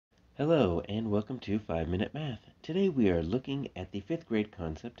Hello and welcome to 5-Minute Math. Today we are looking at the 5th grade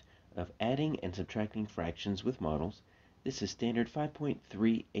concept of adding and subtracting fractions with models. This is standard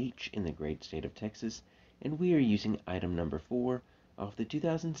 5.3H in the great state of Texas, and we are using item number 4 off the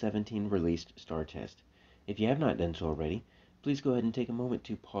 2017 released STAAR test. If you have not done so already, please go ahead and take a moment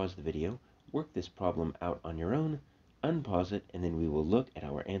to pause the video, work this problem out on your own, unpause it, and then we will look at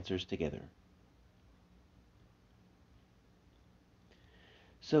our answers together.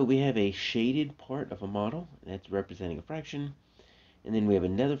 So we have a shaded part of a model that's representing a fraction, and then we have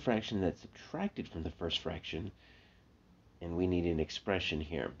another fraction that's subtracted from the first fraction, and we need an expression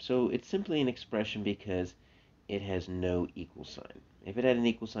here. So it's simply an expression because it has no equal sign. If it had an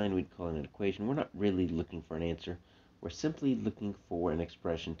equal sign, we'd call it an equation. We're not really looking for an answer. We're simply looking for an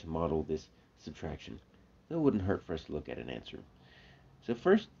expression to model this subtraction. So it wouldn't hurt for us to look at an answer. So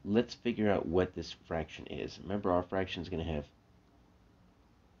first, let's figure out what this fraction is. Remember, our fraction is going to have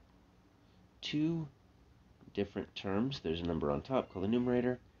two different terms. There's a number on top called the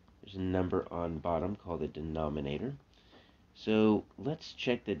numerator. There's a number on bottom called the denominator. So let's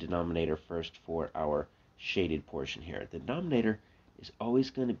check the denominator first for our shaded portion here. The denominator is always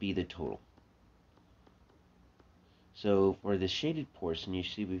going to be the total. So for the shaded portion, you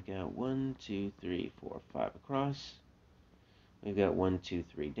see we've got 1, 2, 3, 4, 5 across. We've got 1, 2,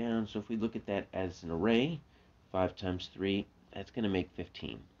 3 down. So if we look at that as an array, 5 times 3, that's going to make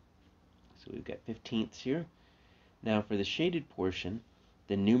 15. So we've got 15ths here. Now for the shaded portion,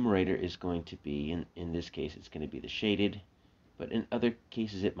 the numerator is going to be, in this case, it's going to be the shaded, but in other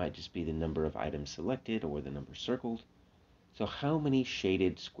cases it might just be the number of items selected or the number circled. So how many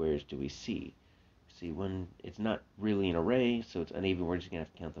shaded squares do we see? See, one, it's not really an array, so it's uneven. We're just going to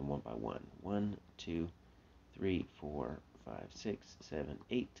have to count them one by one. 1, 2, 3, 4, 5, 6, 7,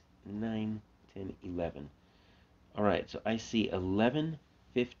 8, 9, 10, 11. All right, so I see 11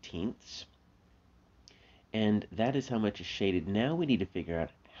 15ths. And that is how much is shaded. Now we need to figure out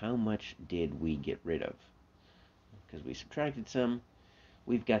how much did we get rid of. Because we subtracted some.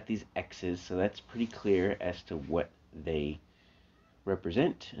 We've got these x's, so that's pretty clear as to what they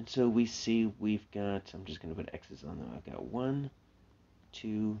represent. And so we see we've got, I'm just going to put x's on them. I've got 1,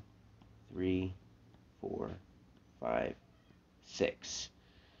 2, 3, 4, 5, 6.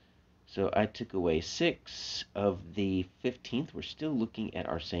 So I took away 6 of the 15th. We're still looking at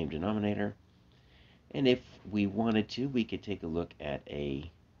our same denominator. And if we wanted to, we could take a look at an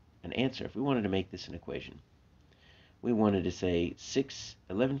answer. If we wanted to make this an equation, we wanted to say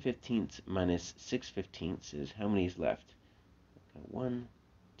 11 15ths minus 6 15ths is how many is left? 1,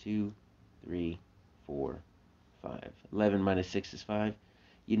 2, 3, 4, 5. 11 minus 6 is 5.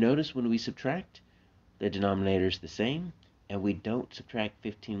 You notice when we subtract, the denominator is the same, and we don't subtract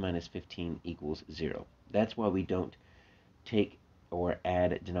 15 minus 15 equals 0. That's why we don't take or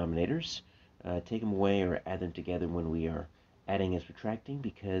add denominators. Take them away or add them together when we are adding and subtracting,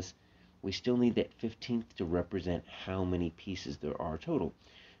 because we still need that 15th to represent how many pieces there are total.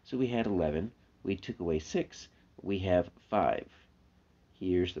 So we had 11, we took away 6, we have 5.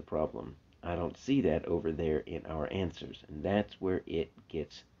 Here's the problem. I don't see that over there in our answers, and that's where it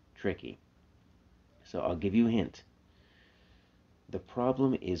gets tricky. So I'll give you a hint. The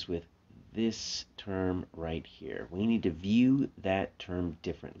problem is with this term right here. We need to view that term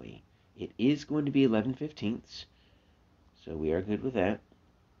differently. It is going to be 11 15ths, so we are good with that.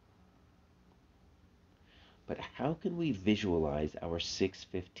 But how can we visualize our 6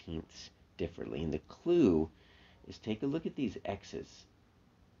 15ths differently? And the clue is take a look at these x's.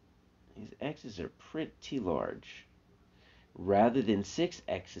 These x's are pretty large. Rather than 6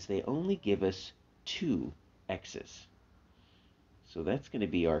 x's, they only give us 2 x's. So that's going to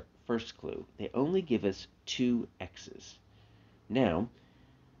be our first clue. They only give us 2 x's. Now,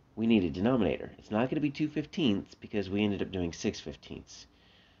 we need a denominator. It's not going to be 2 15ths because we ended up doing 6 15ths.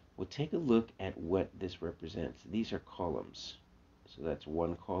 We'll take a look at what this represents. These are columns. So that's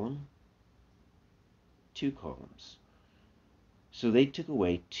one column, 2 columns. So they took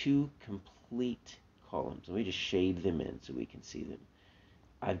away 2 complete columns. Let me just shade them in so we can see them.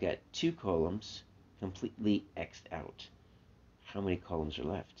 I've got 2 columns completely x'd out. How many columns are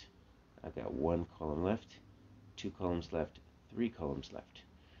left? I've got 1 column left, 2 columns left, 3 columns left.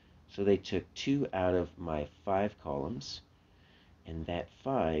 So they took 2 out of my 5 columns, and that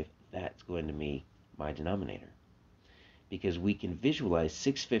 5, that's going to be my denominator. Because we can visualize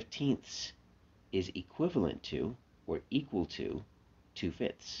 6 15ths is equivalent to, or equal to, 2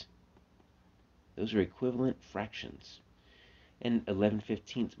 fifths. Those are equivalent fractions. And 11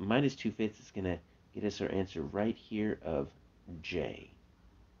 15ths minus 2 fifths is going to get us our answer right here of J.